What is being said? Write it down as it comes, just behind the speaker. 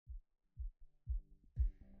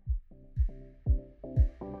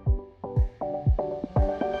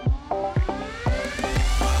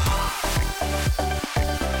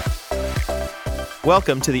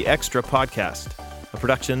Welcome to the Extra Podcast, a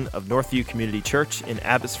production of Northview Community Church in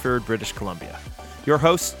Abbotsford, British Columbia. Your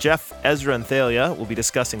hosts, Jeff, Ezra, and Thalia, will be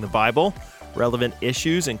discussing the Bible, relevant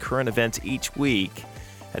issues, and current events each week.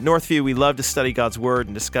 At Northview, we love to study God's Word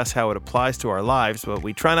and discuss how it applies to our lives, but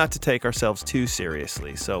we try not to take ourselves too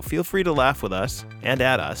seriously. So feel free to laugh with us and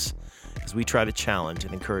at us as we try to challenge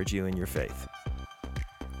and encourage you in your faith.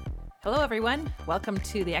 Hello, everyone. Welcome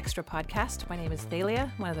to the Extra Podcast. My name is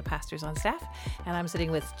Thalia, one of the pastors on staff, and I'm sitting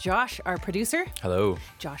with Josh, our producer. Hello.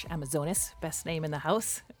 Josh Amazonas, best name in the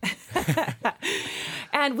house.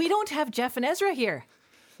 And we don't have Jeff and Ezra here.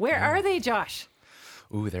 Where are they, Josh?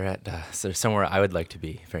 Ooh, they're at so somewhere I would like to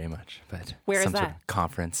be very much, but Where is some that? sort of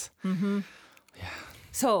conference. Mm-hmm. Yeah.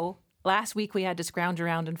 So last week we had to scrounge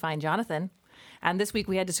around and find Jonathan. And this week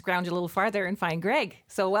we had to scrounge a little farther and find Greg.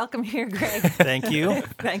 So welcome here, Greg. Thank you.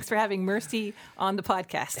 Thanks for having Mercy on the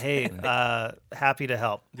podcast. Hey, happy to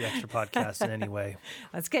help the Extra Podcast in any way.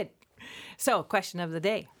 That's good. So, question of the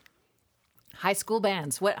day. High school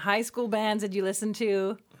bands. What high school bands did you listen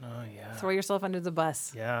to? Oh, yeah. Throw yourself under the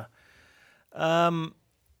bus. Yeah.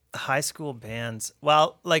 High school bands.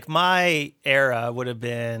 Well, like my era would have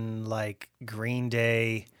been like Green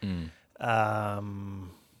Day.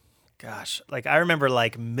 Gosh, like I remember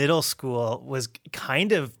like middle school was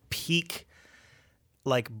kind of peak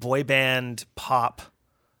like boy band pop,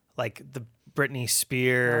 like the Britney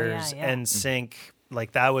Spears and NSYNC.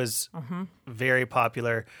 Like that was very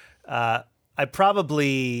popular. I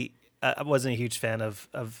probably wasn't a huge fan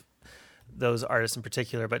of those artists in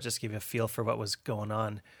particular, but just give you a feel for what was going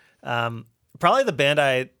on. Probably the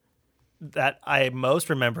band that I most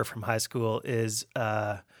remember from high school is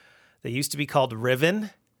they used to be called Riven.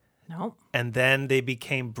 No. And then they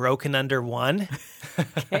became Broken Under One.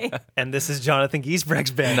 Okay. And this is Jonathan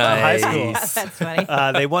Giesbrecht's band Nice. from high school. That's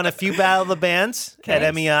funny. They won a few Battle of the Bands Okay.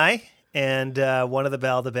 at MEI. And one of the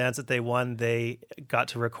Battle of the Bands that they won, they got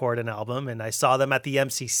to record an album. And I saw them at the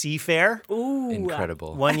MCC Fair Ooh.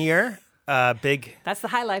 Incredible. one year. Big That's the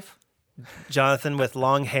high life. Jonathan with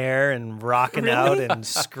long hair and rocking out and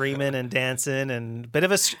screaming and dancing. And they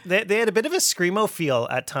had a bit of a screamo feel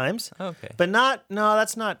at times. Okay. But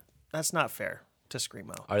that's not fair to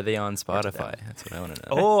screamo. Are they on Spotify? That's what I want to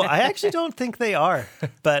know. Oh, I actually don't think they are,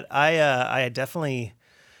 but I definitely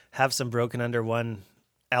have some Broken Under One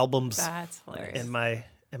albums That's hilarious. in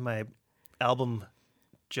my album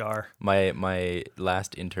jar. My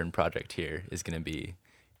last intern project here is going to be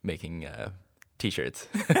making T-shirts.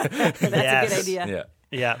 That's a good idea. Yeah.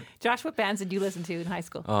 Yeah. Josh, what bands did you listen to in high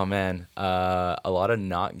school? Oh man, a lot of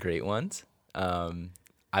not great ones.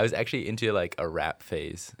 I was actually into like a rap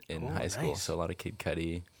phase in high school, nice. so a lot of Kid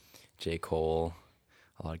Cudi, J. Cole,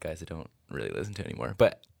 a lot of guys I don't really listen to anymore.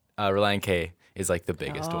 But Relient K is like the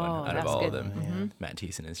biggest one out of that's all good. of them. Matt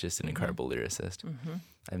Thiessen is just an incredible lyricist.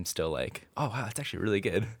 I'm still like, oh wow, that's actually really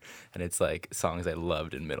good, and it's like songs I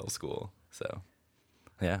loved in middle school. So,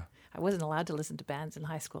 yeah. I wasn't allowed to listen to bands in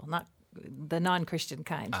high school, not the non-Christian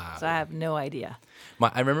kind. So I have no idea.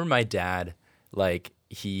 I remember my dad, like,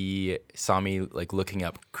 he saw me like looking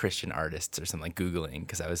up Christian artists or something, like Googling,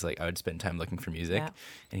 because I would spend time looking for music. Yeah.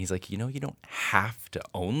 And he's like, you don't have to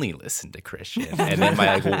only listen to Christian. And then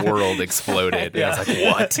my like world exploded. And I was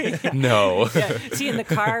like, what? No. Yeah. See, in the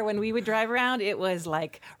car when we would drive around, it was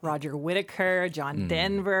like Roger Whittaker, John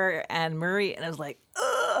Denver, and Murray, and I was like,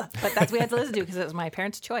 ugh. But that's what we had to listen to because it was my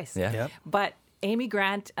parents' choice. Yeah. Yep. But Amy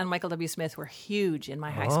Grant and Michael W. Smith were huge in my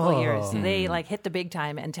high school years. They like hit the big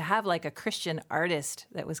time, and to have like a Christian artist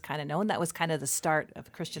that was kind of known, that was kind of the start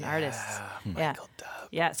of Christian artists. Michael Dub.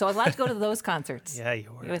 Yeah. So I was allowed to go to those concerts. Yeah, you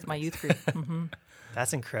were. With my youth group.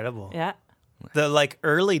 That's incredible. Yeah. The like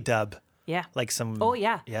early dub, Yeah. like some. Oh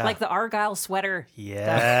yeah. Yeah. Like the Argyle sweater.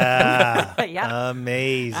 Yeah. Yeah.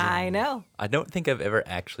 Amazing. I know. I don't think I've ever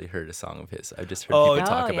actually heard a song of his. I've just heard Oh, people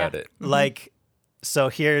talk oh, yeah. about it. Like, so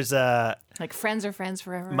here's Like friends are friends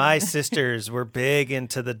forever. my sisters were big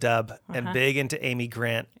into the dub and big into Amy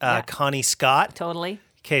Grant. Connie Scott. Totally.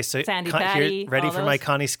 Okay, so Sandy Patty, ready all for my those?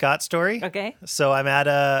 Connie Scott story? Okay. So I'm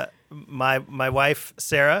at my wife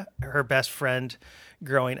Sarah, her best friend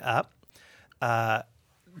growing up.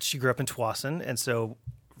 She grew up in Tsawwassen, and so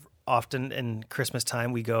often in Christmas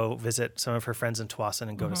time we go visit some of her friends in Tsawwassen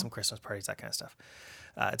and go to some Christmas parties, that kind of stuff.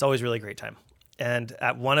 It's always a really great time. And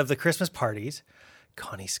at one of the Christmas parties,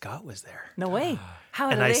 Connie Scott was there. No way. How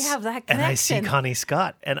do And they have that connection? And I see Connie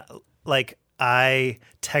Scott, and like I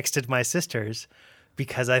texted my sisters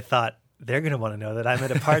because I thought they're going to want to know that I'm at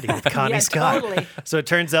a party with Connie Yeah, Scott. totally. So it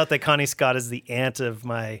turns out that Connie Scott is the aunt of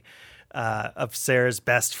my of Sarah's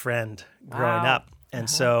best friend growing up. And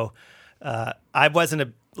so I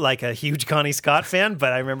wasn't a huge Connie Scott fan,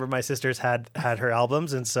 but I remember my sisters had her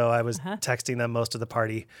albums. And so I was texting them most of the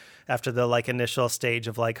party after the like initial stage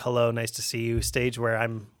of like, hello, nice to see you stage where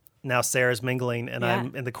I'm now Sarah's mingling and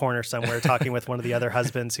I'm in the corner somewhere talking with one of the other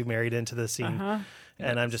husbands who married into the scene.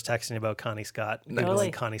 And I'm just texting about Connie Scott,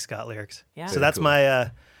 mingling Connie Scott lyrics. Yeah. So that's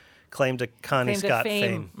my claim to Connie Scott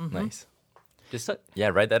fame. Nice. Just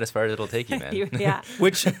write that as far as it'll take you, man.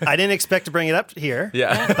 Which I didn't expect to bring it up here.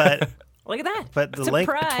 But look at that. But the link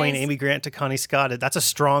between Amy Grant to Connie Scott, that's a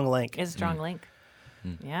strong link. It's a strong link.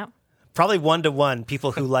 Yeah. Probably 1-to-1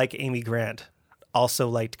 people who like Amy Grant also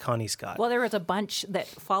liked Connie Scott. Well, there was a bunch that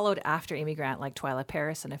followed after Amy Grant, like Twyla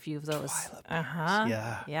Paris and a few of those.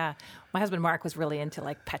 Yeah. My husband Mark was really into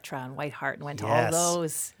like Petra and White Heart and went to all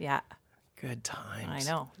those. Yeah. Good times. I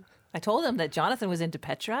know. I told him that Jonathan was into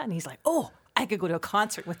Petra, and he's like, "Oh, I could go to a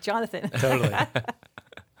concert with Jonathan." Totally.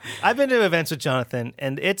 I've been to events with Jonathan,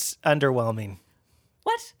 and it's underwhelming.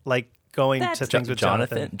 What? Like going to things with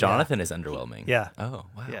Jonathan. Jonathan is underwhelming. Yeah. Oh,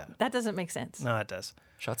 wow. Yeah. That doesn't make sense. No, it does.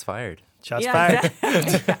 Shots fired. Shots fired.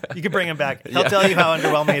 You can bring him back. He'll tell you how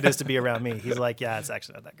underwhelming it is to be around me. He's like, yeah, it's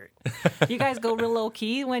actually not that great. You guys go real low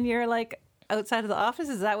key when you're like outside of the office?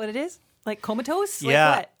 Is that what it is? Like comatose? Yeah.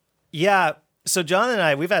 Like what? Yeah. So John and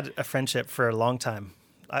I, we've had a friendship for a long time.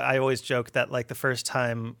 I always joke that like the first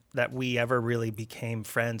time that we ever really became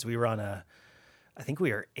friends, we were I think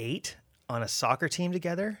we were 8 on a soccer team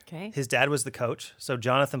together. Okay. His dad was the coach. So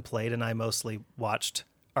Jonathan played and I mostly watched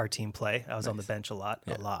our team play. I was on the bench a lot.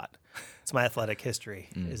 It's my athletic history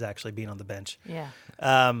is actually being on the bench. Yeah.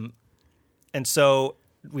 And so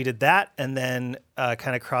we did that and then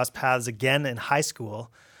kind of crossed paths again in high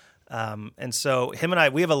school. And so him and I,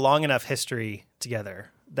 we have a long enough history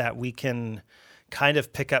together that we can kind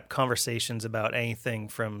of pick up conversations about anything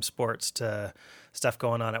from sports to stuff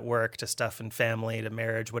going on at work to stuff in family to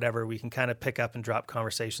marriage, whatever. We can kind of pick up and drop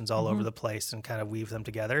conversations all over the place and kind of weave them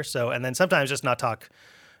together. So, and then sometimes just not talk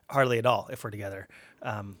hardly at all if we're together.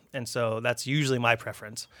 And so that's usually my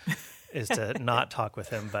preference is to not talk with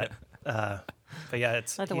him. But yeah,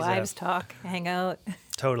 it's let the wives talk, hang out.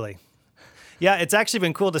 Totally. Yeah, it's actually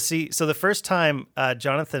been cool to see. So the first time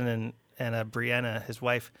Jonathan and Brianna, his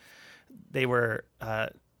wife, they were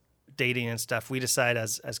dating and stuff, we decided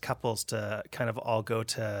as couples to kind of all go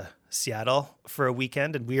to Seattle for a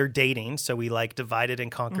weekend. And we were dating, so we like divided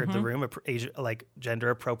and conquered the room, like gender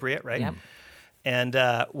appropriate, right? Yep. And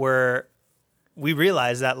we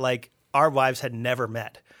realized that like our wives had never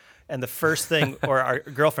met. And the first thing, or our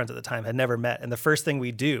girlfriends at the time had never met. And the first thing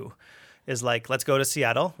we do is like, let's go to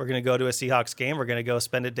Seattle. We're going to go to a Seahawks game. We're going to go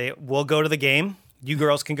spend a day. We'll go to the game. You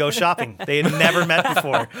girls can go shopping. They had never met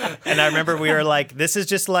before. And I remember we were like, this is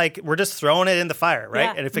just like, we're just throwing it in the fire, right?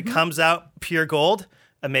 Yeah. And if it comes out pure gold,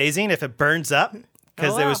 amazing. If it burns up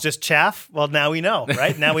because it was just chaff, well, now we know,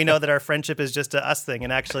 right? Now we know that our friendship is just a us thing.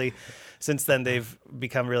 And actually, since then, they've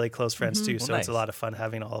become really close friends too. So nice. It's a lot of fun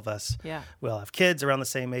having all of us. Yeah. We all have kids around the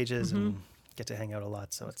same ages and get to hang out a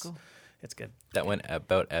lot. So That's cool. It's good. That went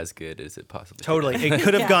about as good as it possibly Totally. It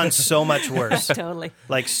could have gone so much worse. Totally.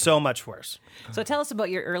 Like so much worse. So tell us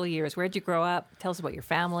about your early years. Where'd you grow up? Tell us about your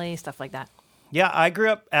family, stuff like that. Yeah, I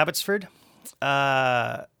grew up Abbotsford.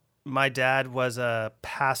 My dad was a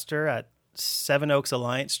pastor at Seven Oaks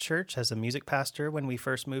Alliance Church as a music pastor when we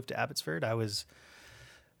first moved to Abbotsford. I was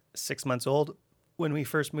 6 months old when we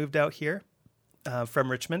first moved out here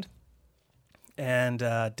from Richmond. And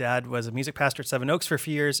Dad was a music pastor at Seven Oaks for a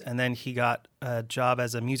few years, and then he got a job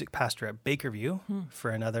as a music pastor at Bakerview for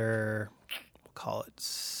another, we'll call it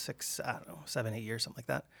 7, 8 years, something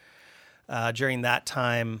like that. During that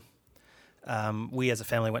time, we as a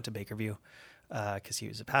family went to Bakerview because he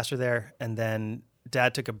was a pastor there. And then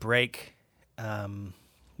Dad took a break.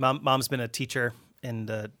 Mom's been a teacher in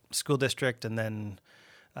the school district and then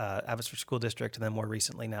Abbotsford School District, and then more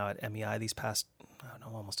recently now at MEI these past, I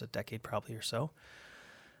don't know, almost a decade probably or so.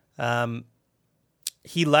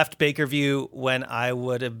 He left Bakerview when I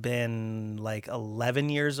would have been like 11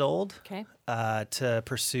 years old to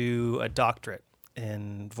pursue a doctorate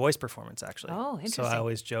in voice performance, actually. Oh, interesting. So I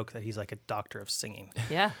always joke that he's like a doctor of singing.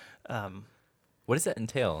 Yeah. What does that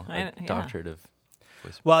entail? A doctorate of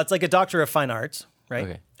voice? Well, it's like a doctor of fine arts, right?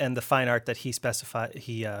 Okay. And the fine art that he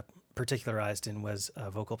particularized in was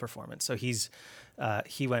vocal performance. So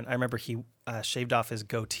he went, I remember he shaved off his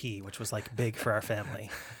goatee, which was like big for our family.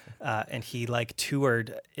 And he like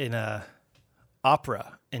toured in a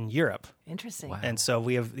opera in Europe. Interesting. Wow. And so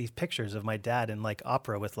we have these pictures of my dad in like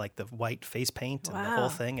opera with like the white face paint and the whole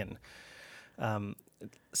thing. And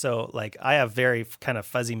so like I have very kind of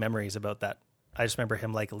fuzzy memories about that. I just remember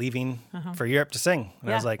him like leaving for Europe to sing.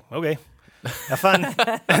 And I was Yeah. like, okay, have fun.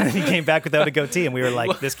 And then he came back without a goatee, and we were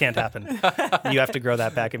like, this can't happen. You have to grow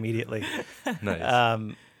that back immediately.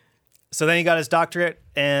 Nice. So then he got his doctorate,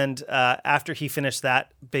 and after he finished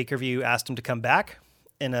that, Bakerview asked him to come back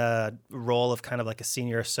in a role of kind of like a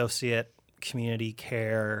senior associate, community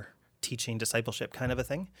care, teaching, discipleship kind of a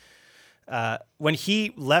thing. When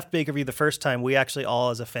he left Bakerview the first time, we actually all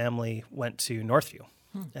as a family went to Northview.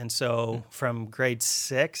 And so from grade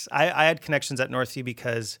 6, I had connections at Northview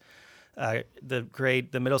because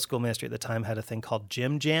the middle school ministry at the time had a thing called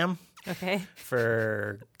Gym Jam Okay.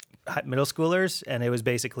 for middle schoolers, and it was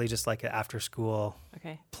basically just like an after school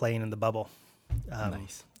Okay. playing in the bubble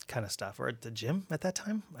Nice. kind of stuff. Or at the gym at that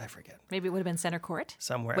time, I forget. Maybe it would have been Center Court.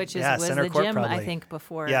 Somewhere. Which Yeah, was Center the Court gym, I probably. think,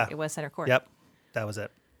 before Yeah. it was Center Court. Yep, that was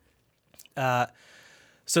it.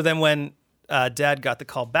 So then when Dad got the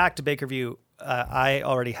call back to Bakerview, I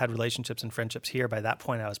already had relationships and friendships here. By that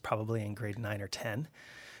point, I was probably in grade 9 or 10.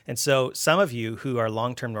 And so some of you who are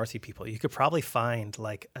long-term Northview people, you could probably find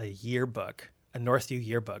like a yearbook, a Northview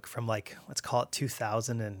yearbook from like, let's call it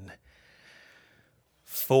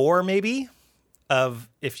 2004 maybe, of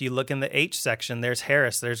if you look in the H section, there's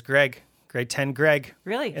Harris, there's Greg, grade 10 Greg.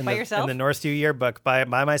 Really? In By the, yourself? In the Northview yearbook by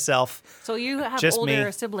myself. So you have Just older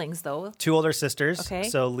me. siblings, though. 2 older sisters. Okay.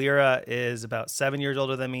 So Lyra is about 7 years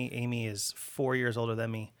older than me. Amy is 4 years older than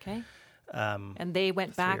me. Okay. And they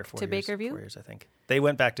went 3 or back 4 to years, Bakerview? 4 years, I think. They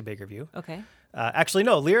went back to Bakerview. Okay. Actually,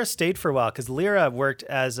 no, Lyra stayed for a while because Lyra worked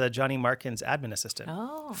as Johnny Markin's admin assistant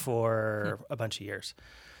for a bunch of years.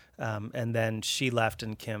 And then she left,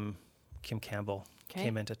 and Kim Campbell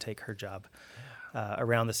came in to take her job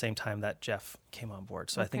around the same time that Jeff came on board.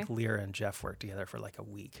 So I think Lyra and Jeff worked together for like a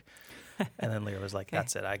week. And then Lyra was like,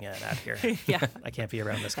 that's it, I can get out of here. Yeah. I can't be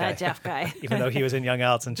around this guy. That Jeff guy. Even though he was in Young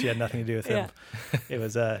Adults and she had nothing to do with him. Yeah. It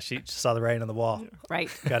was, she saw the writing on the wall. Right.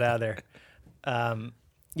 Got out of there.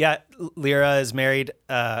 Lyra is married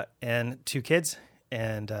and 2 kids,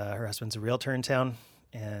 and her husband's a realtor in town,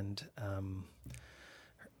 and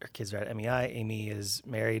her kids are at MEI. Amy is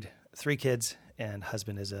married, 3 kids, and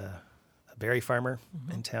husband is a berry farmer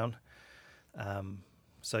in town.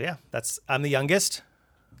 So yeah, I'm the youngest,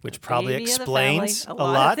 which probably Baby of the explains family. a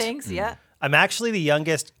Of lot. things, yeah. I'm actually the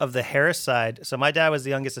youngest of the Harris side. So my dad was the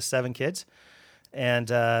youngest of 7 kids, and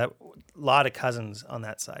a lot of cousins on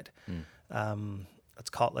that side.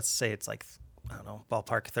 Let's say it's like, I don't know,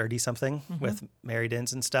 ballpark 30 something with married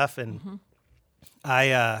ins and stuff. And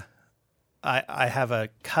I have a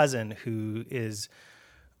cousin who is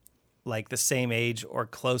like the same age or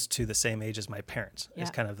close to the same age as my parents. Yeah. Is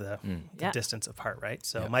kind of the Yeah. distance apart, right?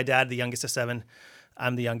 So my dad, the youngest of 7,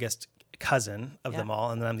 I'm the youngest cousin of them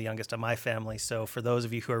all, and then I'm the youngest of my family. So for those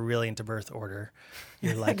of you who are really into birth order,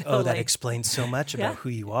 you're like, oh, that Totally. explains so much Yeah. about who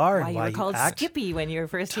you are Why and you why were you called act. Skippy when you were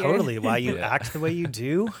first here. Totally, why you Yeah. act the way you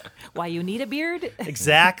do. Why you need a beard.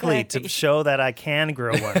 Exactly, to show that I can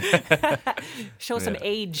grow one. Show some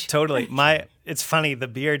age. Totally. It's funny, the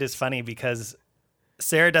beard is funny because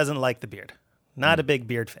Sarah doesn't like the beard. Not a big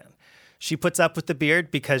beard fan. She puts up with the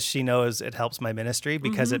beard because she knows it helps my ministry,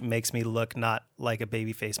 because it makes me look not like a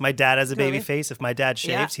baby face. My dad has a baby Totally. face. If my dad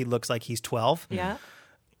shaves, he looks like he's 12. Yeah.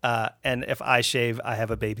 And if I shave, I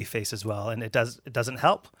have a baby face as well. And it doesn't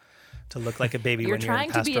help to look like a baby You're when you're in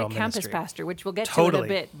trying to be a pastoral campus ministry. pastor, which we'll get Totally.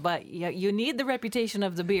 to in a bit, but you need the reputation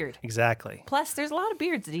of the beard. Exactly. Plus, there's a lot of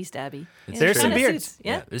beards at East Abbey. There's some Kinda beards. suits.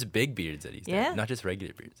 Yeah. There's big beards at East End, Yeah. not just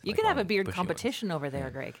regular beards. You like could have a long, beard bushy competition over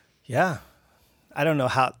there, Greg. Yeah. I don't know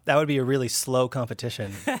how that would be a really slow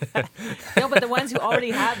competition. No, but the ones who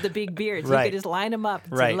already have the big beards, you Right. could just line them up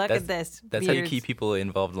and Right. say, look That's- at this. That's how you beards. keep people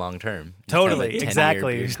involved long term. Totally.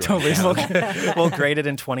 Exactly. Totally. We'll grade it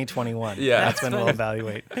in 2021. Yeah. That's when we'll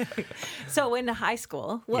evaluate. So in high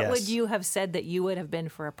school, what Yes. would you have said that you would have been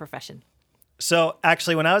for a profession? So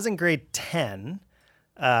actually, when I was in grade 10,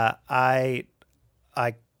 I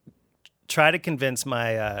tried to convince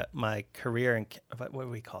my career and what do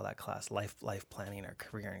we call that class? Life planning or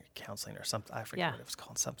career and counseling or something. I forget Yeah. what it was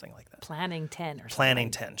called. Something like that. Planning 10 or something.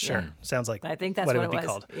 Planning 10. Sure. Sounds like I think that's what what it would it be was.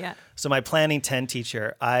 called. Yeah. So my planning 10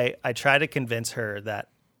 teacher, I tried to convince her that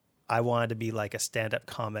I wanted to be like a stand-up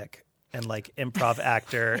comic and like improv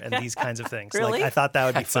actor and these kinds of things. Really? Like I thought that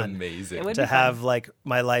would That's be fun. amazing. It would To be fun. have like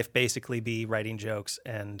my life basically be writing jokes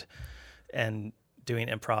and doing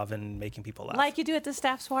improv and making people laugh. Like you do at the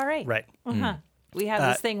staff soiree. Right. Uh-huh. We have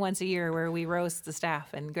this thing once a year where we roast the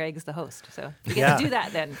staff and Greg's the host. So you get Yeah. to do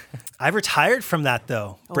that then. I've retired from that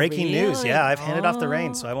though. Breaking news. really? Yeah, I've handed off the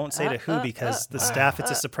reins, so I won't say to who because the staff,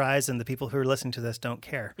 it's a surprise and the people who are listening to this don't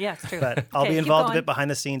care. Yeah, it's true. But I'll Okay, be keep involved a going. bit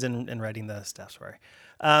behind the scenes in writing the staff story.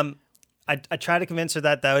 I tried to convince her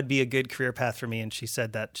that would be a good career path for me, and she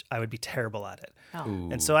said that I would be terrible at it. Oh.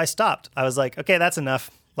 And so I stopped. I was like, okay, that's enough.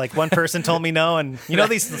 Like one person told me no, and you know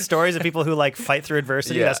these stories of people who like fight through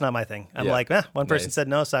adversity? Yeah. That's not my thing. I'm Yeah. like, one person Nice. said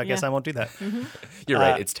no, so I guess Yeah. I won't do that. You're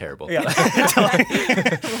right. It's terrible. Yeah.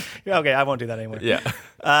 Yeah, okay, I won't do that anymore. Yeah.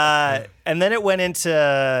 And then it went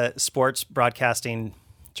into sports broadcasting.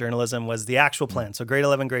 Journalism was the actual plan. So grade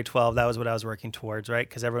 11, grade 12, that was what I was working towards, right?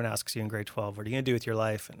 Because everyone asks you in grade 12, what are you going to do with your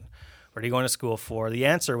life? And what are you going to school for? The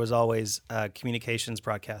answer was always communications,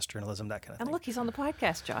 broadcast, journalism, that kind of And thing. look, he's on the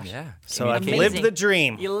podcast, Josh. Yeah. So I've Amazing. lived the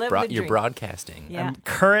dream. You live the dream. You're broadcasting. Yeah. I'm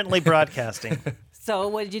currently broadcasting. So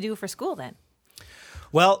what did you do for school then?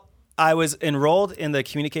 Well, I was enrolled in the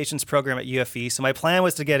communications program at UFE. So my plan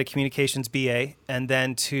was to get a communications BA and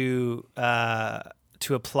then to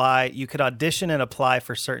apply. You could audition and apply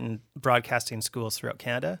for certain broadcasting schools throughout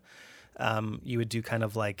Canada. You would do kind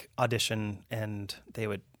of like audition and they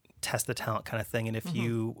would test the talent kind of thing. And if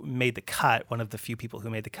you made the cut, one of the few people who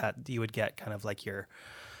made the cut, you would get kind of like your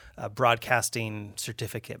broadcasting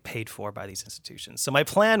certificate paid for by these institutions. So my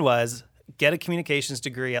plan was get a communications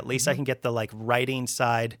degree. At least I can get the like writing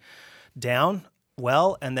side down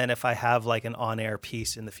well. And then if I have like an on-air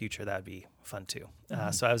piece in the future, that'd be fun too.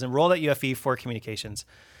 So I was enrolled at UFE for communications.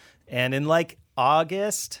 And in like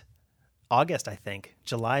August, I think,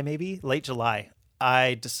 July maybe, late July,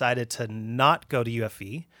 I decided to not go to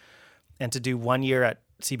UFE and to do 1 year at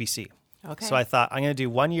CBC. Okay. So I thought I'm going to do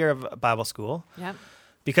 1 year of Bible school Yep.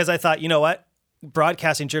 because I thought, you know what?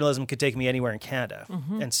 Broadcasting journalism could take me anywhere in Canada.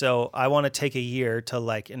 And so I want to take a year to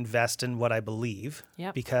like invest in what I believe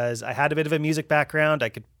Yep. because I had a bit of a music background. I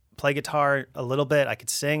could play guitar a little bit. I could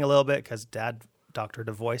sing a little bit because Dad doctored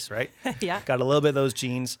a voice, right? Yeah. Got a little bit of those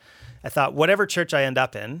genes. I thought whatever church I end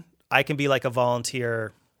up in, I can be like a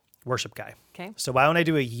volunteer worship guy. Okay. So why don't I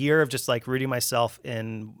do a year of just like rooting myself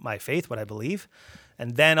in my faith, what I believe,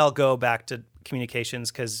 and then I'll go back to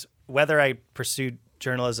communications because whether I pursued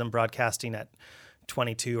journalism, broadcasting at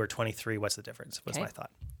 22 or 23, what's the difference? Was Okay. my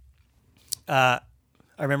thought.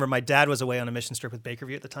 I remember my dad was away on a mission trip with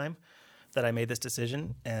Bakerview at the time that I made this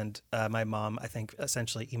decision, and my mom, I think,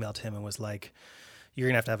 essentially emailed him and was like, "You're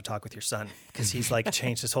gonna have to have a talk with your son because he's like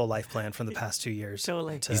changed his whole life plan from the past 2 years.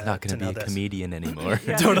 Totally. He's not going to be know a this." comedian anymore.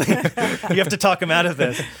 Totally. You have to talk him out of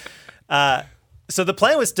this. So the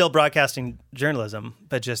plan was still broadcasting journalism,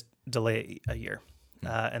 but just delay a year.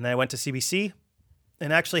 And then I went to CBC.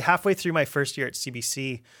 And actually halfway through my first year at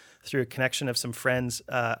CBC, through a connection of some friends,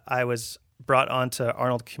 I was brought on to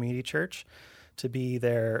Arnold Community Church to be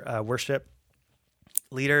their worship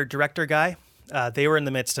leader, director guy. They were in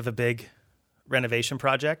the midst of a big renovation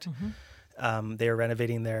project. They were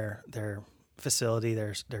renovating their facility,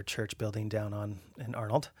 their church building down in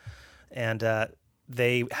Arnold. And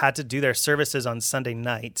they had to do their services on Sunday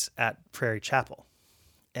nights at Prairie Chapel.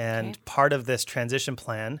 And Okay. part of this transition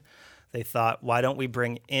plan, they thought, why don't we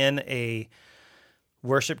bring in a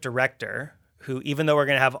worship director who, even though we're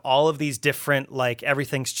going to have all of these different, like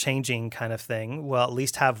everything's changing kind of thing, well, at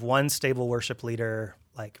least have one stable worship leader,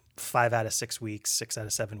 like 5 out of 6 weeks, 6 out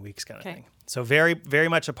of 7 weeks kind of Okay. thing. So very, very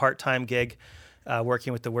much a part-time gig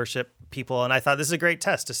working with the worship people. And I thought this is a great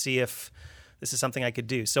test to see if this is something I could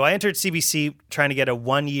do. So I entered CBC trying to get a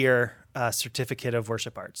 1 year certificate of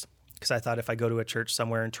worship arts. Because I thought if I go to a church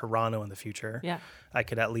somewhere in Toronto in the future, Yeah. I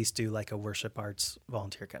could at least do like a worship arts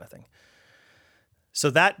volunteer kind of thing. So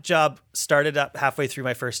that job started up halfway through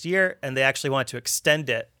my first year, and they actually wanted to extend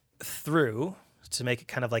it through to make it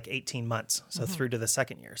kind of like 18 months, so through to the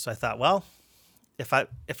second year. So I thought, well, if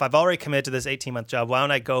I've already committed to this 18-month job, why don't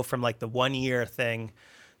I go from like the 1 year thing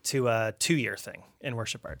to a 2 year thing in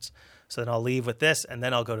worship arts? So then I'll leave with this, and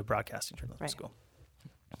then I'll go to broadcasting journalism Right. school.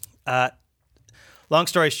 Long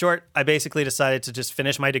story short, I basically decided to just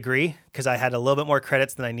finish my degree because I had a little bit more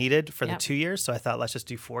credits than I needed for Yep. the 2 years. So I thought, let's just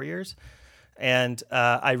do 4 years. And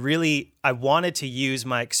I wanted to use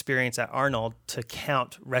my experience at Arnold to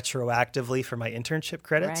count retroactively for my internship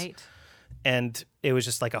credits. Right. And it was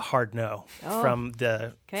just like a hard no from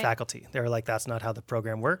the Okay. faculty. They were like, that's not how the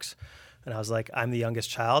program works. And I was like, I'm the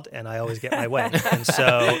youngest child and I always get my way. And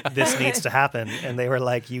so this needs to happen. And they were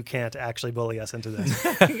like, you can't actually bully us into this.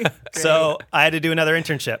 So I had to do another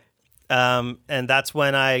internship. And that's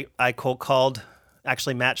when I cold called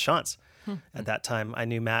actually Matt Shantz. At that time, I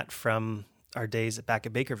knew Matt from our days back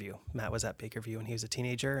at Bakerview. Matt was at Bakerview when he was a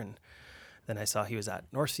teenager. And then I saw he was at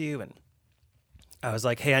Northview. And I was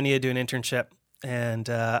like, hey, I need to do an internship. And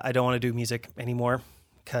I don't want to do music anymore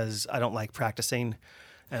because I don't like practicing.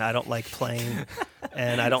 And I don't like playing,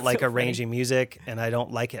 and I don't like arranging music, and I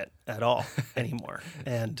don't like it at all anymore.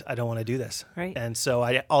 And I don't want to do this. Right. And so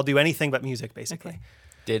I'll do anything but music, basically. Okay.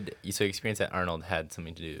 So your experience at Arnold had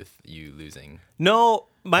something to do with you losing? No,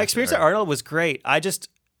 my experience at Arnold was great. I just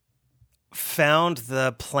found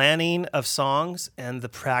the planning of songs and the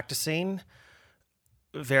practicing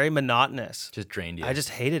very monotonous. Just drained you. I just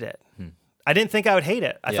hated it. I didn't think I would hate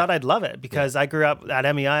it. I thought I'd love it because I grew up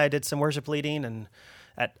at MEI. I did some worship leading, and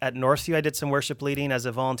at Northview I did some worship leading as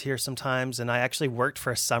a volunteer sometimes. And I actually worked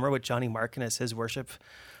for a summer with Johnny Markin as his worship,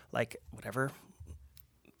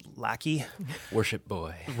 lackey, worship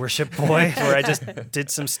boy, where I just did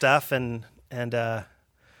some stuff and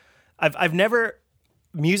I've never.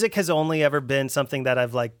 Music has only ever been something that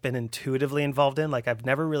I've been intuitively involved in. I've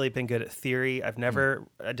never really been good at theory. I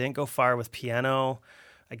didn't go far with piano.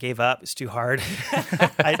 I gave up. It's too hard.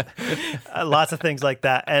 Lots of things like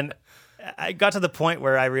that. And I got to the point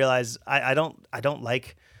where I realized I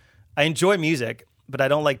enjoy music, but I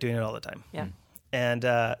don't like doing it all the time. Yeah.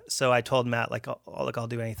 And so I told Matt, I'll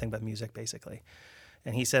do anything but music, basically.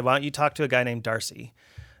 And he said, why don't you talk to a guy named Darcy?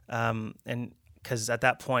 Because at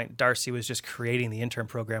that point, Darcy was just creating the intern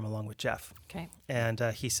program along with Jeff. Okay. And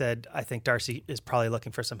he said, I think Darcy is probably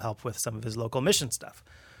looking for some help with some of his local mission stuff.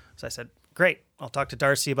 So I said, great, I'll talk to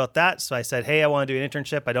Darcy about that. So I said, hey, I want to do an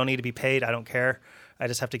internship. I don't need to be paid. I don't care. I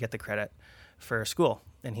just have to get the credit for school.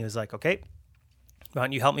 And he was like, okay, why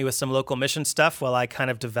don't you help me with some local mission stuff while I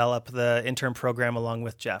kind of develop the intern program along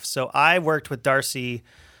with Jeff. So I worked with Darcy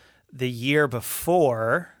the year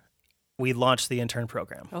before we launched the intern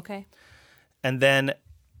program. Okay. And then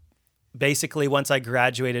basically once I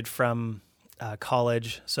graduated from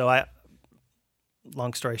college,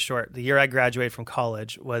 long story short, the year I graduated from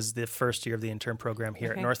college was the first year of the intern program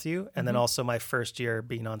here at Northview, and then also my first year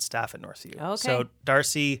being on staff at Northview. Okay. So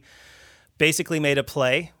Darcy basically made a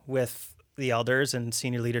play with the elders and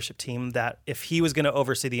senior leadership team that if he was going to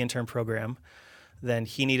oversee the intern program, then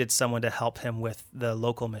he needed someone to help him with the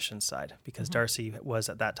local mission side because Darcy was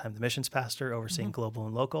at that time the missions pastor overseeing global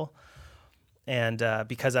and local. And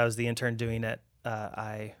because I was the intern doing it,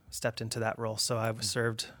 I stepped into that role. So I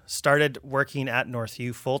started working at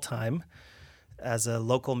Northview full-time as a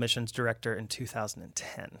local missions director in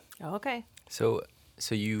 2010. Okay. So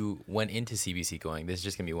you went into CBC going, this is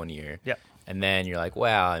just going to be 1 year. Yeah. And then you're like,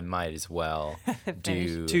 wow, I might as well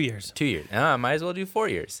do 2 years. 2 years. I might as well do 4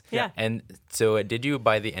 years. Yeah. And so did you,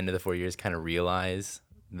 by the end of the 4 years, kind of realize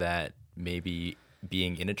that maybe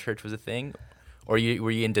being in a church was a thing? Or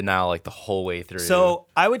were you in denial the whole way through? So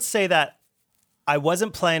I would say that I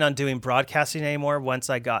wasn't planning on doing broadcasting anymore once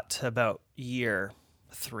I got to about year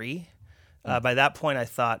 3. By that point, I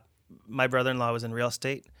thought my brother-in-law was in real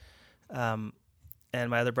estate, and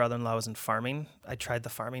my other brother-in-law was in farming. I tried the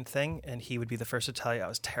farming thing, and he would be the first to tell you I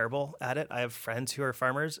was terrible at it. I have friends who are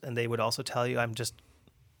farmers, and they would also tell you I'm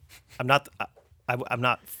not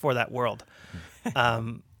for that world.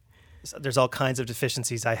 So there's all kinds of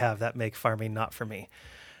deficiencies I have that make farming not for me.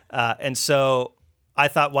 And so I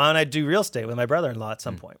thought, why don't I do real estate with my brother-in-law at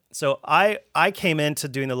some point? So I came into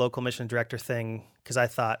doing the local mission director thing because I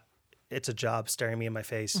thought it's a job staring me in my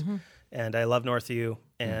face. And I love Northview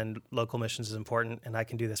and local missions is important. And I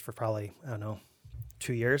can do this for probably,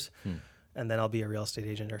 2 years. And then I'll be a real estate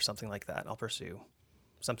agent or something like that. I'll pursue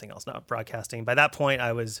something else, not broadcasting. By that point,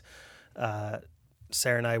 I was...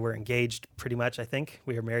 Sarah and I were engaged pretty much, I think.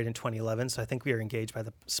 We were married in 2011, so I think we were engaged by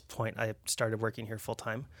the point I started working here full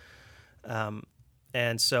time.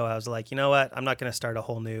 And so I was like, you know what? I'm not going to start a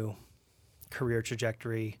whole new career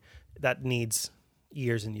trajectory that needs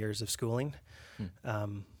years and years of schooling.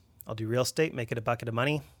 I'll do real estate, make it a bucket of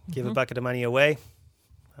money, give a bucket of money away.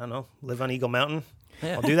 I don't know, live on Eagle Mountain.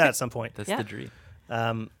 Yeah. I'll do that at some point. That's the dream.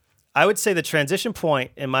 I would say the transition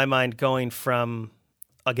point in my mind going from...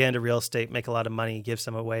 again, to real estate, make a lot of money, give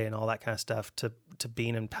some away and all that kind of stuff to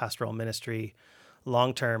being in pastoral ministry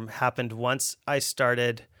long-term happened once I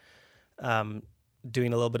started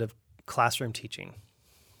doing a little bit of classroom teaching.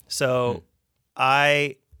 So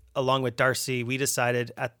I, along with Darcy, we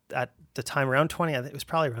decided at the time around 20, I think it was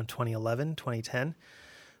probably around 2011, 2010,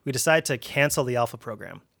 we decided to cancel the Alpha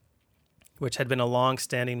program, which had been a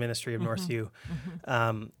long-standing ministry of Northview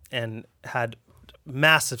and had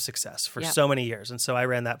massive success for so many years. And so I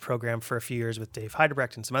ran that program for a few years with Dave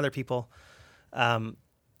Heidebrecht and some other people. In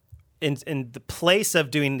the place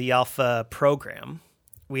of doing the Alpha program,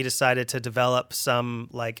 we decided to develop some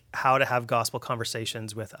how to have gospel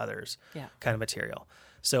conversations with others kind of material.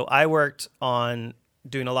 So I worked on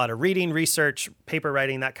doing a lot of reading, research, paper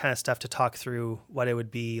writing, that kind of stuff to talk through what it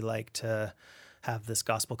would be like to have this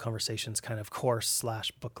gospel conversations kind of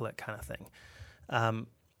course/booklet kind of thing.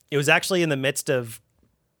 It was actually in the midst of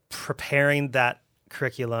preparing that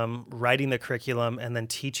curriculum, writing the curriculum, and then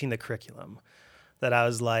teaching the curriculum that I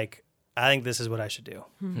was like, I think this is what I should do.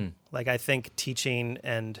 Like, I think teaching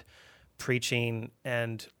and preaching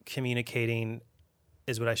and communicating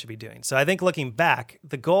is what I should be doing. So I think looking back,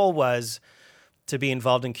 the goal was to be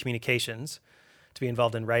involved in communications, to be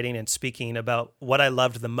involved in writing and speaking about what I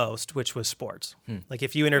loved the most, which was sports. Like,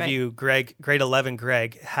 if you interview Greg, grade 11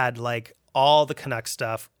 Greg had like all the Canucks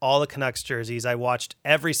stuff, all the Canucks jerseys. I watched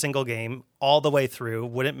every single game all the way through,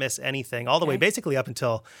 wouldn't miss anything, all the way basically up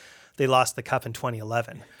until they lost the cup in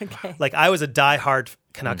 2011. Like, I was a diehard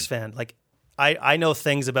Canucks fan. Like, I know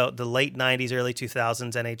things about the late 90s, early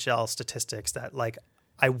 2000s NHL statistics that, like,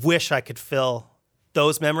 I wish I could fill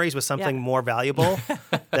those memories with something more valuable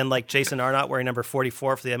than like Jason Arnott wearing number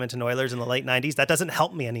 44 for the Edmonton Oilers in the late 90s. That doesn't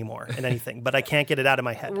help me anymore in anything, but I can't get it out of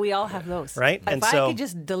my head. We all have those. Right? If I could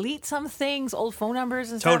just delete some things, old phone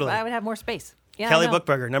numbers and stuff, I would have more space. Yeah, Kelly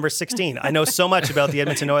Bookberger, number 16. I know so much about the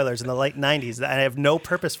Edmonton Oilers in the late 90s that I have no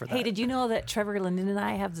purpose for that. Hey, did you know that Trevor Linden and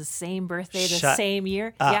I have the same birthday the same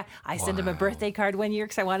year? Yeah, I sent him a birthday card one year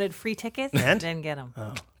because I wanted free tickets. And didn't get them.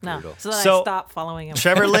 No. So then I stopped following him.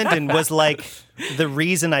 Trevor Linden was like the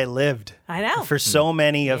reason I lived. I know. For so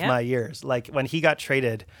many of my years. Like, when he got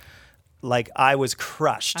traded, like, I was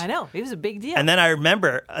crushed. I know. It was a big deal. And then I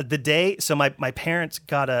remember the day, so my parents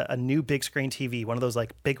got a new big screen TV, one of those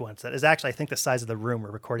like big ones that is actually, I think, the size of the room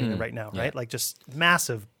we're recording in right now, right? Like, just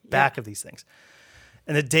massive back of these things.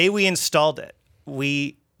 And the day we installed it,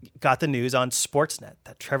 we got the news on Sportsnet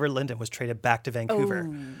that Trevor Linden was traded back to Vancouver.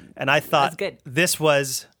 And I thought this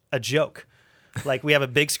was a joke. Like, we have a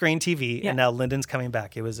big screen TV and now Linden's coming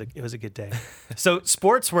back. It was a good day. So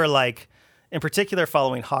sports were like, in particular,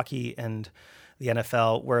 following hockey and the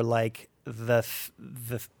NFL, were like the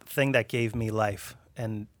thing that gave me life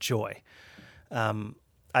and joy.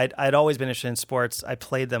 I'd always been interested in sports. I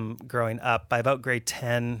played them growing up. By about grade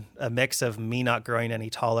 10, a mix of me not growing any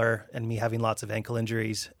taller and me having lots of ankle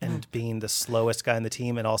injuries and being the slowest guy on the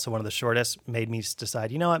team and also one of the shortest made me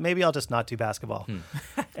decide, you know what, maybe I'll just not do basketball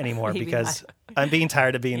anymore because I'm being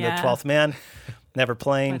tired of being the 12th man, never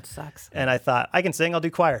playing. That sucks. And I thought, I can sing, I'll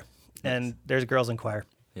do choir. And there's girls in choir.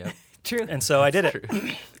 Yeah. True. And so I did it.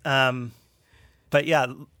 But yeah,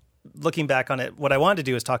 looking back on it, what I wanted to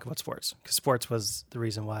do is talk about sports, because sports was the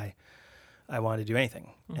reason why I wanted to do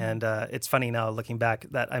anything. And it's funny now looking back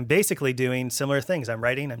that I'm basically doing similar things. I'm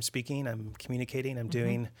writing, I'm speaking, I'm communicating, I'm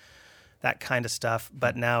doing that kind of stuff.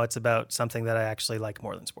 But now it's about something that I actually like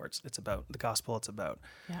more than sports. It's about the gospel. It's about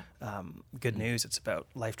good news. It's about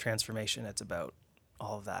life transformation. It's about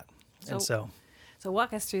all of that. So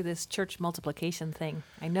walk us through this church multiplication thing.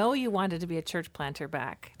 I know you wanted to be a church planter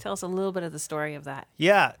back. Tell us a little bit of the story of that.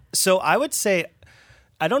 Yeah. So I would say,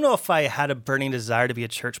 I don't know if I had a burning desire to be a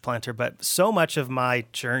church planter, but so much of my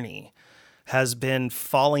journey has been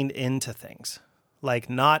falling into things,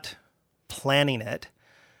 like not planning it,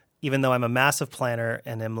 even though I'm a massive planner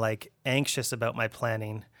and am like anxious about my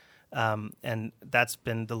planning. And that's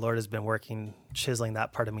been, the Lord has been working, chiseling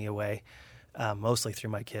that part of me away. Mostly through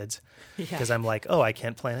my kids, because I'm like, I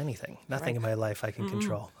can't plan anything. Nothing in my life I can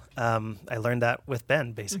control. I learned that with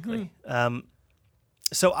Ben, basically.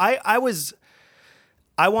 So I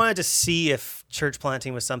wanted to see if church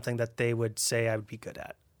planting was something that they would say I would be good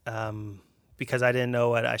at, because I didn't know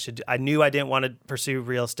what I should do. I knew I didn't want to pursue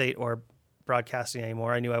real estate or broadcasting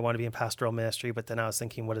anymore. I knew I wanted to be in pastoral ministry, but then I was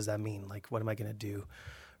thinking, what does that mean? Like, what am I going to do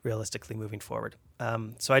realistically moving forward?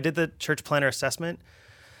 So I did the church planter assessment.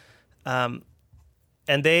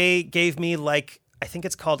 And they gave me I think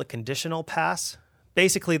it's called a conditional pass.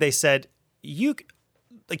 Basically, they said, you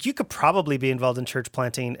could probably be involved in church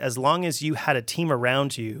planting as long as you had a team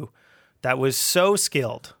around you that was so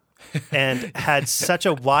skilled and had such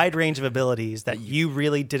a wide range of abilities that you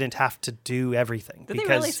really didn't have to do everything. Did they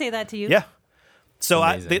really say that to you? Yeah. So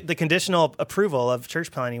the conditional approval of church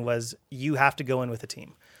planting was you have to go in with a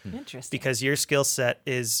team. Interesting. Because your skill set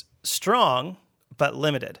is strong, but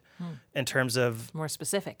limited in terms of more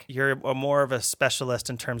specific. You're more of a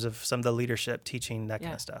specialist in terms of some of the leadership, teaching, that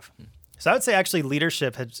kind of stuff. So I would say actually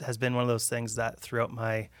leadership has been one of those things that throughout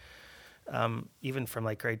my, even from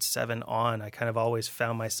like grade 7 on, I kind of always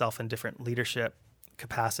found myself in different leadership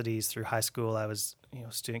capacities through high school. I was,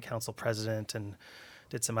 student council president and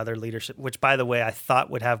did some other leadership, which by the way, I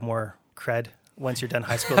thought would have more cred once you're done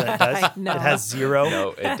high school than it does. It has 0. No,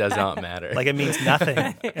 it does not matter. Like, it means nothing.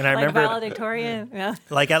 And I remember valedictorian. Yeah.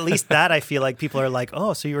 Like, at least that I feel like people are like,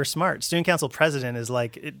 oh, so you were smart. Student council president is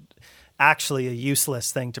like actually a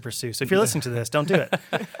useless thing to pursue. So if you're listening to this, don't do it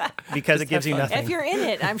because it gives you nothing. If you're in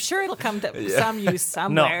it, I'm sure it'll come to some use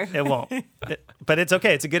somewhere. No, it won't. But it's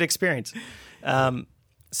okay. It's a good experience.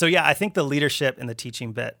 So yeah, I think the leadership and the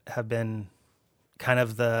teaching bit have been kind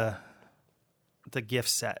of the gift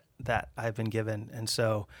set that I've been given. And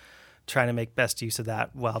so trying to make best use of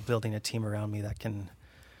that while building a team around me that can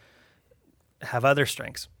have other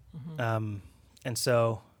strengths. And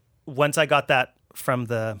so once I got that from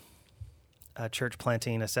the church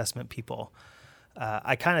planting assessment people,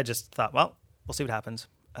 I kind of just thought, well, we'll see what happens.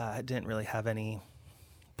 I didn't really have any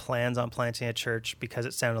plans on planting a church because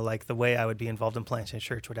it sounded like the way I would be involved in planting a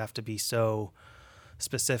church would have to be so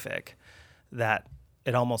specific that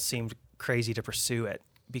it almost seemed crazy to pursue it,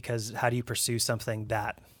 because how do you pursue something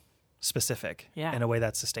that specific in a way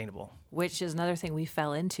that's sustainable? Which is another thing we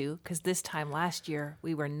fell into, because this time last year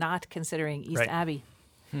we were not considering East Right. Abbey.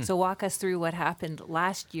 So walk us through what happened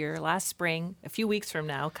last year, last spring, a few weeks from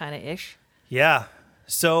now, kind of ish. Yeah.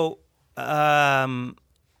 So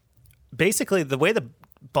basically the way the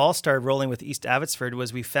ball started rolling with East Abbotsford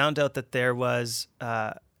was we found out that there was,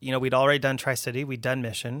 we'd already done Tri-City, we'd done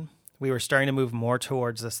Mission. We were starting to move more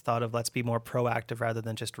towards this thought of let's be more proactive rather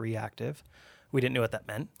than just reactive. We didn't know what that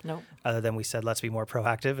meant. No. Other than we said, let's be more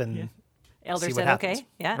proactive and Elder see said, what happens. okay.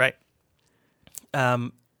 Yeah. Right.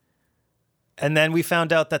 And then we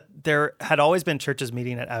found out that there had always been churches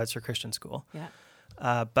meeting at Abbotsford Christian School.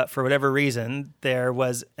 Yeah. But for whatever reason, there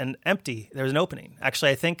was an opening.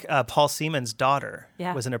 Actually, I think Paul Seaman's daughter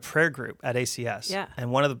was in a prayer group at ACS. Yeah.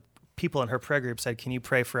 And one of the people in her prayer group said, can you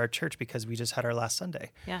pray for our church because we just had our last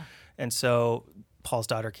Sunday? Yeah. And so Paul's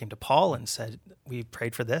daughter came to Paul and said, we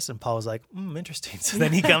prayed for this. And Paul was like, interesting. So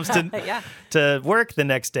then he comes to work the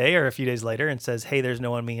next day or a few days later and says, hey, there's no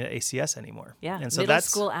one meeting at ACS anymore. Yeah. And so Middle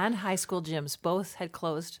school and high school gyms both had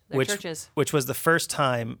closed their churches. Which was the first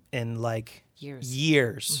time in like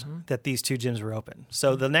years that these two gyms were open.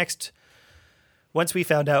 So once we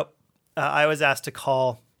found out, I was asked to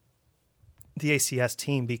call the ACS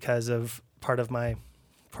team because of part of my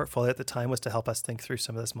portfolio at the time was to help us think through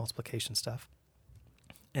some of this multiplication stuff.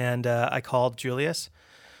 And I called Julius,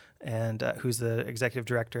 and who's the executive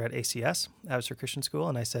director at ACS, Abbotsford Christian School,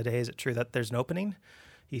 and I said, hey, is it true that there's an opening?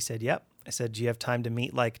 He said, yep. I said, do you have time to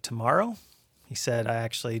meet like tomorrow? He said, I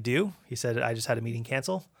actually do. He said, I just had a meeting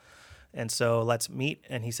cancel, and so let's meet.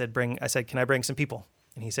 And he said, I said, can I bring some people?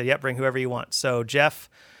 And he said, yep, bring whoever you want. So Jeff,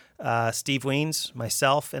 Steve Weens,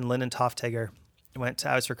 myself, and Lyndon Toftager went to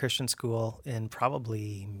Abbotsford Christian School in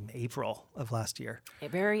probably April of last year.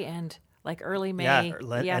 At very end. Like early May, end of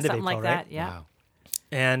something April, like that. right? Yeah. Wow.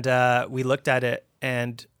 And we looked at it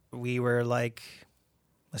and we were like,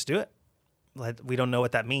 let's do it. We don't know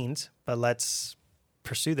what that means, but let's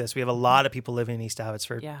pursue this. We have a lot of people living in East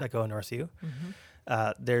Abbotsford that go to Northview.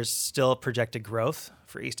 There's still projected growth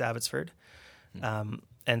for East Abbotsford.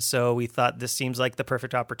 And so we thought this seems like the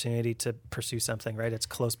perfect opportunity to pursue something, right? It's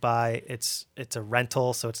close by. It's a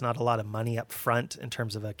rental, so it's not a lot of money up front in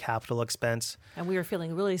terms of a capital expense. And we were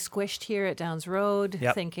feeling really squished here at Downs Road,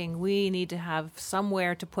 thinking we need to have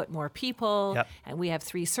somewhere to put more people. And we have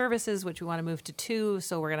 3 services, which we want to move to 2,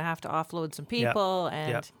 so we're going to have to offload some people.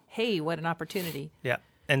 And hey, what an opportunity. Yeah.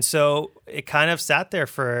 And so it kind of sat there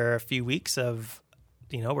for a few weeks of,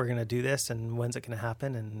 we're going to do this, and when's it going to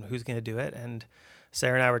happen, and who's going to do it? And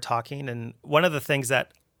Sarah and I were talking, and one of the things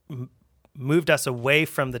that moved us away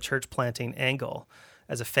from the church planting angle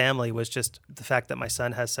as a family was just the fact that my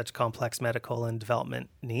son has such complex medical and development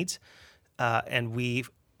needs. And we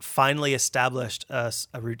finally established a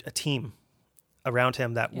team around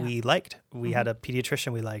him that we liked. We had a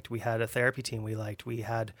pediatrician we liked. We had a therapy team we liked. We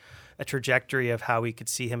had a trajectory of how we could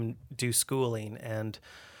see him do schooling. And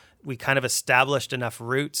we kind of established enough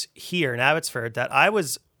roots here in Abbotsford that I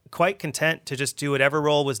was quite content to just do whatever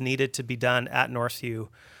role was needed to be done at Northview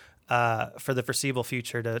for the foreseeable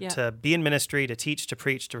future, to be in ministry, to teach, to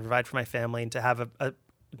preach, to provide for my family, and to have a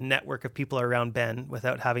network of people around Ben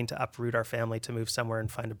without having to uproot our family to move somewhere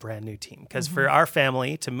and find a brand new team. Because for our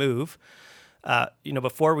family to move,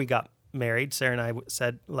 before we got married, Sarah and I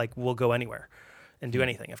said, like, we'll go anywhere and do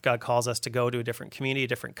anything. If God calls us to go to a different community, a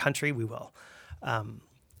different country, we will.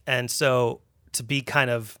 And so to be kind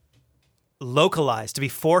of localized, to be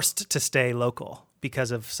forced to stay local because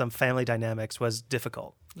of some family dynamics was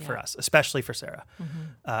difficult for us, especially for Sarah,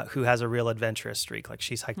 who has a real adventurous streak. Like,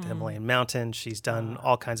 she's hiked the Himalayan mountains, she's done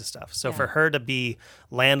all kinds of stuff. So for her to be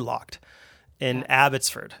landlocked in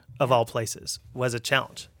Abbotsford, of all places, was a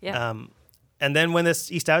challenge. And then when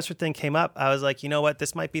this East Abbotsford thing came up, I was like, you know what,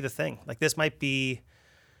 this might be the thing. Like, this might be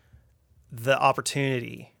the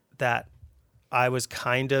opportunity that I was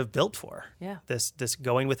kind of built for. This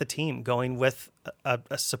going with a team, going with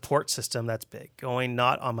a support system that's big, going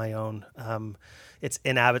not on my own. It's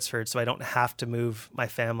in Abbotsford, so I don't have to move my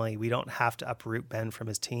family. We don't have to uproot Ben from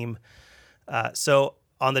his team. So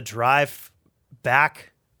on the drive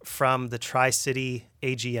back from the Tri-City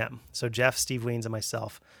AGM. So Jeff, Steve Weens, and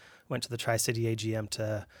myself went to the Tri-City AGM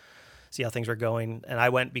to see how things were going. And I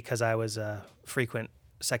went because I was a frequent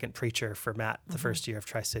second preacher for Matt the first year of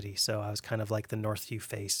Tri-City. So I was kind of like the Northview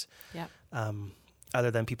face. Yeah.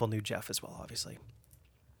 Other than people knew Jeff as well, obviously.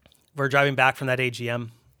 We're driving back from that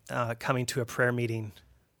AGM, coming to a prayer meeting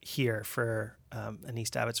here for an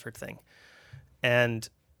East Abbotsford thing. And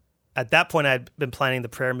at that point, I'd been planning the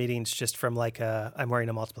prayer meetings just from like I'm wearing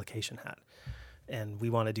a multiplication hat. And we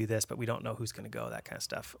want to do this, but we don't know who's going to go, that kind of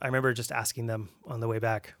stuff. I remember just asking them on the way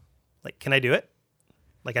back, like, can I do it?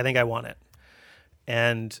 Like, I think I want it.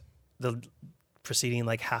 And the preceding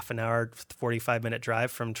like half an hour, 45-minute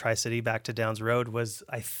drive from Tri-City back to Downs Road was,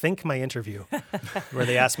 I think, my interview where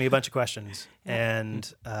they asked me a bunch of questions.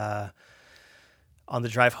 And on the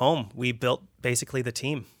drive home, we built basically the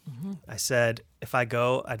team. I said, if I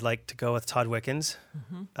go, I'd like to go with Todd Wickens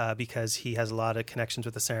because he has a lot of connections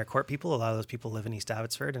with the Sarah Court people. A lot of those people live in East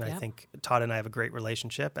Abbotsford. And I think Todd and I have a great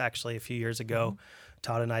relationship. Actually, a few years ago,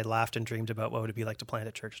 Todd and I laughed and dreamed about what would it be like to plant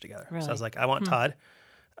a church together. Really? So I was like, I want Todd.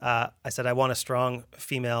 I said, I want a strong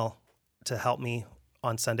female to help me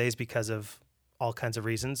on Sundays because of all kinds of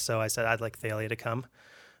reasons. So I said, I'd like Thalia to come.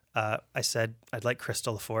 I said, I'd like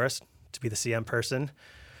Crystal LaForest to be the CM person.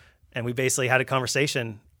 And we basically had a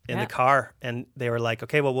conversation in the car, and they were like,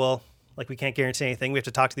 okay, well, we can't guarantee anything. We have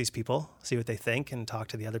to talk to these people, see what they think, and talk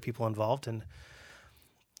to the other people involved. And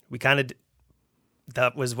we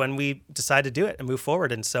that was when we decided to do it and move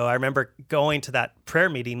forward. And so I remember going to that prayer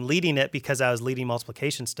meeting, leading it because I was leading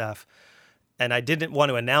multiplication stuff. And I didn't want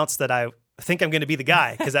to announce that I think I'm going to be the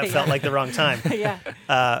guy because that felt like the wrong time.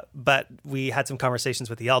 But we had some conversations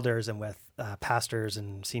with the elders and with pastors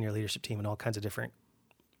and senior leadership team and all kinds of different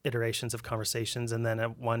iterations of conversations. And then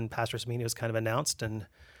at one pastor's meeting, it was kind of announced. And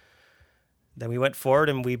then we went forward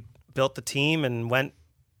and we built the team and went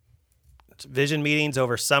to vision meetings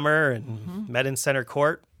over summer and met in Center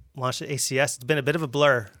Court, launched at ACS. It's been a bit of a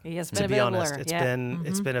blur, to be honest.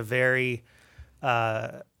 It's been a very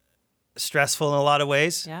stressful in a lot of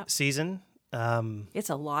ways season. It's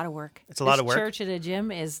a lot of work. It's a lot of work. Church at a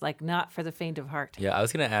gym is like not for the faint of heart. Yeah, I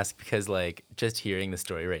was going to ask because like just hearing the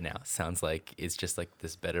story right now sounds like it's just like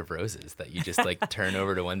this bed of roses that you just like turn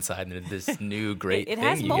over to one side and this new great thing. It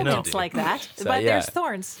has moments like that, so, but there's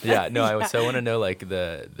thorns. Yeah, no, I want to know like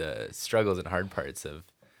the struggles and hard parts of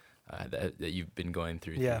that you've been going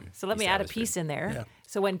through. Yeah. So let me add a piece in there. Yeah.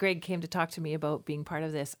 So when Greg came to talk to me about being part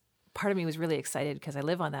of this, part of me was really excited because I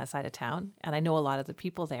live on that side of town and I know a lot of the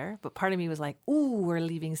people there. But part of me was like, ooh, we're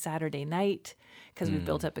leaving Saturday night because we've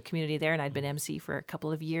built up a community there and I'd been MC for a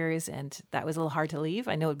couple of years and that was a little hard to leave.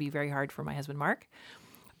 I know it'd be very hard for my husband, Mark.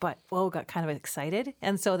 But, got kind of excited.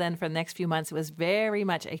 And so then for the next few months, it was very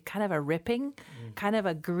much a kind of a ripping, kind of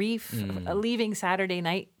a grief, a leaving Saturday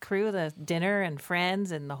night crew, the dinner and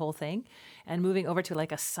friends and the whole thing, and moving over to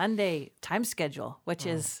like a Sunday time schedule, which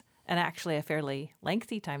is... and actually a fairly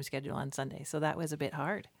lengthy time schedule on Sunday. So that was a bit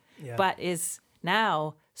hard, but is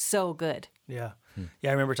now so good. Yeah. Yeah.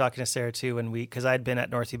 I remember talking to Sarah too because I'd been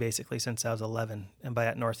at Northview basically since I was 11. And by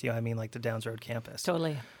at Northview, I mean like the Downs Road campus.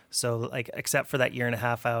 Totally. So like, except for that year and a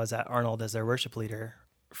half, I was at Arnold as their worship leader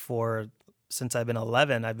since I've been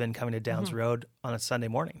 11, I've been coming to Downs Road on a Sunday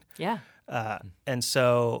morning. Yeah. And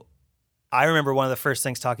so I remember one of the first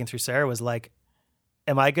things talking through Sarah was like,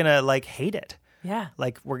 am I going to like hate it? Yeah.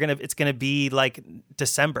 Like it's going to be like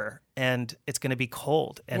December and it's going to be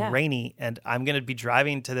cold and rainy and I'm going to be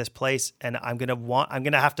driving to this place and I'm going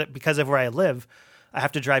to have to, because of where I live, I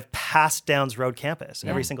have to drive past Downs Road campus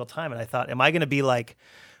every single time. And I thought, am I going to be like,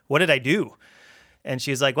 what did I do? And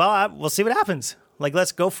she's like, well, we'll see what happens. Like,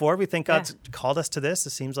 let's go forward. We think God's called us to this. It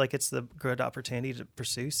seems like it's the good opportunity to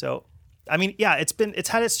pursue. So, I mean, yeah, it's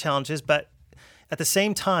had its challenges, but at the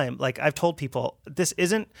same time, like I've told people, this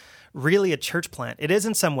isn't really a church plant. It is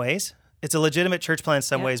in some ways. It's a legitimate church plant in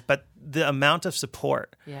some ways, but the amount of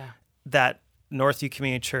support that Northview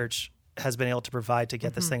Community Church has been able to provide to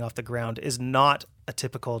get this thing off the ground is not a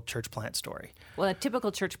typical church plant story. Well, a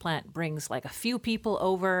typical church plant brings like a few people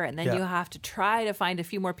over and then you have to try to find a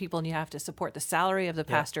few more people and you have to support the salary of the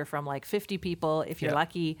pastor from like 50 people if you're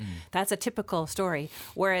lucky. That's a typical story.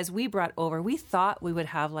 Whereas we brought over, we thought we would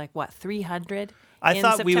have like 300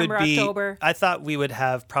 October. I thought we would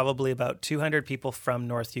have probably about 200 people from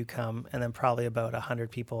Northview come and then probably about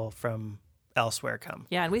 100 people from elsewhere come.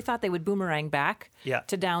 Yeah, and we thought they would boomerang back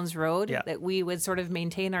to Downs Road, that we would sort of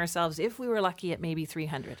maintain ourselves, if we were lucky, at maybe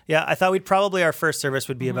 300. Yeah, I thought our first service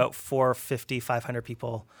would be about 450, 500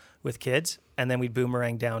 people with kids, and then we'd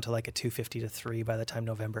boomerang down to like a 250 to 3 by the time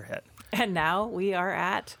November hit. And now we are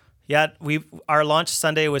at... Yeah, our launch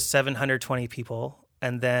Sunday was 720 people.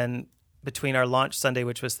 And then between our launch Sunday,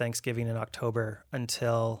 which was Thanksgiving in October,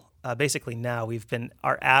 until basically now,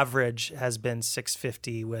 our average has been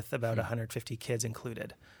 650 with about 150 kids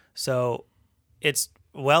included. So it's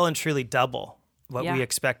well and truly double what we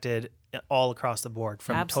expected all across the board,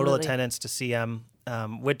 from total attendance to CM,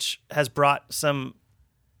 which has brought some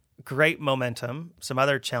great momentum, some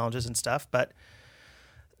other challenges and stuff. But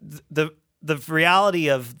the reality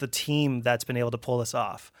of the team that's been able to pull this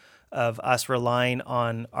off, of us relying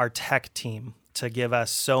on our tech team to give us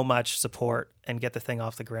so much support and get the thing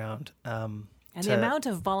off the ground. And the amount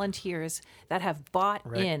of volunteers that have bought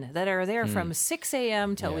in, that are there from 6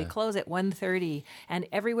 a.m. till we close at 1:30 and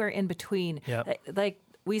everywhere in between. Yep. Like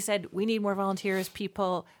we said, we need more volunteers.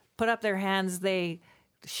 People put up their hands. They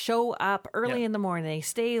show up early in the morning. They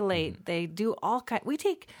stay late. They do all kinds. We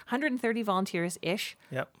take 130 volunteers-ish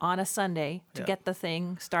on a Sunday to get the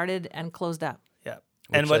thing started and closed up.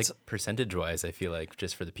 Which, and what's percentage-wise, I feel like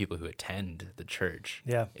just for the people who attend the church,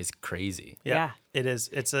 is crazy. Yeah, it is.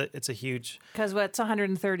 It's a huge, because it's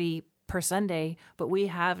 130 per Sunday, but we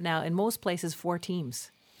have now in most places 4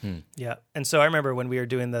 teams. Yeah, and so I remember when we were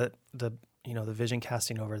doing the vision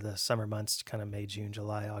casting over the summer months, kind of May, June,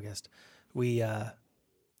 July, August, we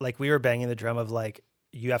were banging the drum of like,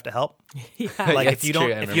 you have to help. If you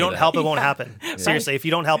don't help, it won't happen. Seriously, if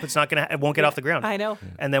you don't help, it won't get off the ground. I know.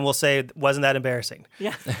 And then we'll say, wasn't that embarrassing?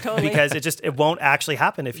 Yeah, totally. Because it won't actually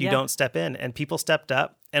happen if you don't step in. And people stepped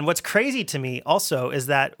up. And what's crazy to me also is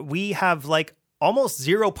that we have like almost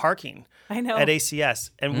zero parking. I know. At ACS.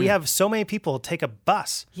 And we have so many people take a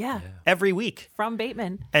bus every week. From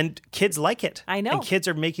Bateman. And kids like it. I know. And kids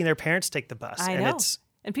are making their parents take the bus. I know.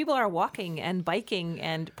 And people are walking and biking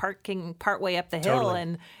and parking partway up the hill,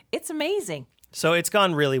 and it's amazing. So it's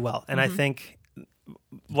gone really well. And I think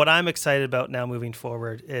what I'm excited about now moving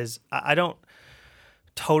forward is I don't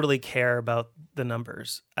totally care about the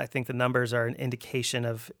numbers. I think the numbers are an indication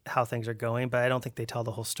of how things are going, but I don't think they tell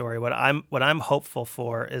the whole story. What I'm hopeful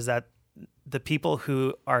for is that the people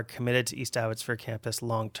who are committed to East Abbotsford campus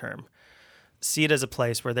long term see it as a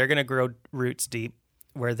place where they're going to grow roots deep,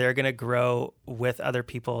 where they're going to grow with other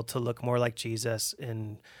people to look more like Jesus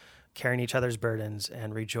in carrying each other's burdens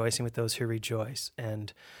and rejoicing with those who rejoice,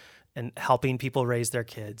 and helping people raise their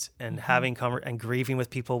kids, and having and grieving with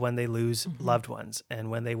people when they lose loved ones and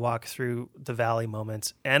when they walk through the valley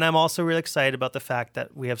moments. And I'm also really excited about the fact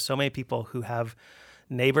that we have so many people who have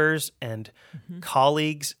neighbors and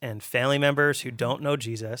colleagues and family members who don't know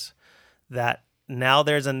Jesus, that now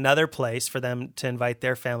there's another place for them to invite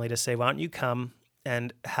their family to say, why don't you come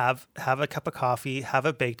and have a cup of coffee, have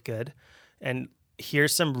a baked good, and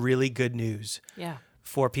here's some really good news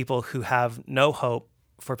for people who have no hope,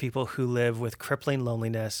 for people who live with crippling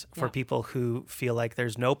loneliness, for people who feel like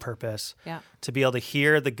there's no purpose, to be able to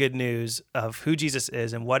hear the good news of who Jesus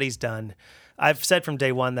is and what he's done. I've said from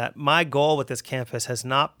day one that my goal with this campus has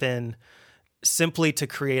not been simply to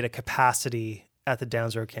create a capacity at the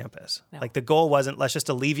Downs Road campus. No. Like the goal wasn't, let's just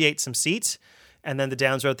alleviate some seats and then the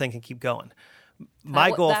Downs Road thing can keep going. My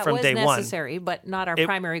goal from day one. That was necessary, but not our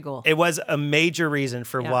primary goal. It was a major reason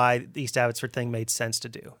for why the East Abbotsford thing made sense to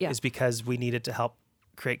do, is because we needed to help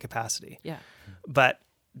create capacity. Yeah. But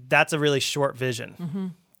that's a really short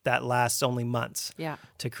vision that lasts only months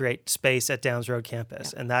to create space at Downs Road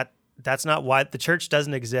campus. And that's not why the church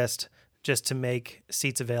doesn't exist just to make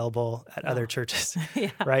seats available at other churches,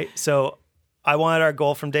 right? So I wanted our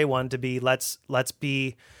goal from day one to be, let's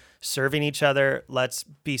be serving each other. Let's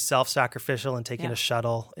be self-sacrificial and taking a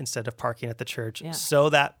shuttle instead of parking at the church so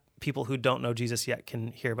that people who don't know Jesus yet can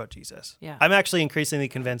hear about Jesus. Yeah. I'm actually increasingly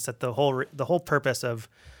convinced that the whole purpose of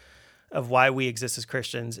why we exist as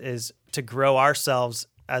Christians is to grow ourselves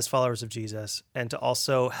as followers of Jesus and to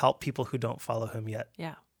also help people who don't follow him yet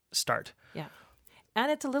start. Yeah.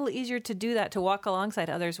 And it's a little easier to do that, to walk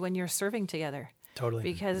alongside others when you're serving together. Totally.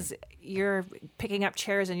 Because you're picking up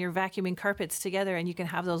chairs and you're vacuuming carpets together and you can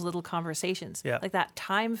have those little conversations. Yeah. Like that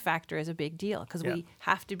time factor is a big deal because we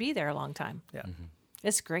have to be there a long time. Yeah.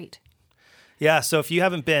 It's great. Yeah. So if you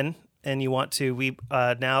haven't been and you want to, we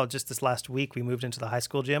now just this last week, we moved into the high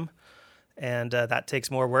school gym and that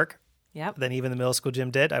takes more work than even the middle school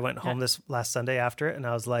gym did. I went home this last Sunday after it and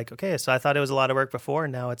I was like, okay, so I thought it was a lot of work before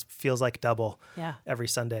and now it feels like double every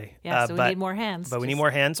Sunday. Yeah, so we need more hands. But we need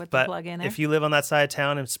more hands. But if you live on that side of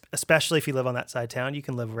town, and especially if you live on that side of town, you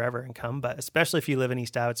can live wherever and come. But especially if you live in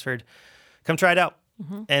East Abbotsford, come try it out.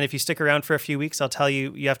 And if you stick around for a few weeks, I'll tell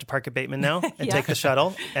you, you have to park at Bateman now and take the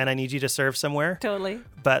shuttle. And I need you to serve somewhere. Totally.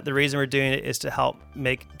 But the reason we're doing it is to help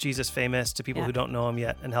make Jesus famous to people who don't know him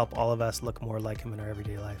yet and help all of us look more like him in our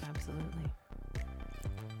everyday life. Absolutely.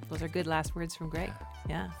 Those are good last words from Greg.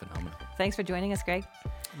 Yeah. Phenomenal. Thanks for joining us, Greg.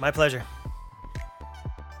 My pleasure.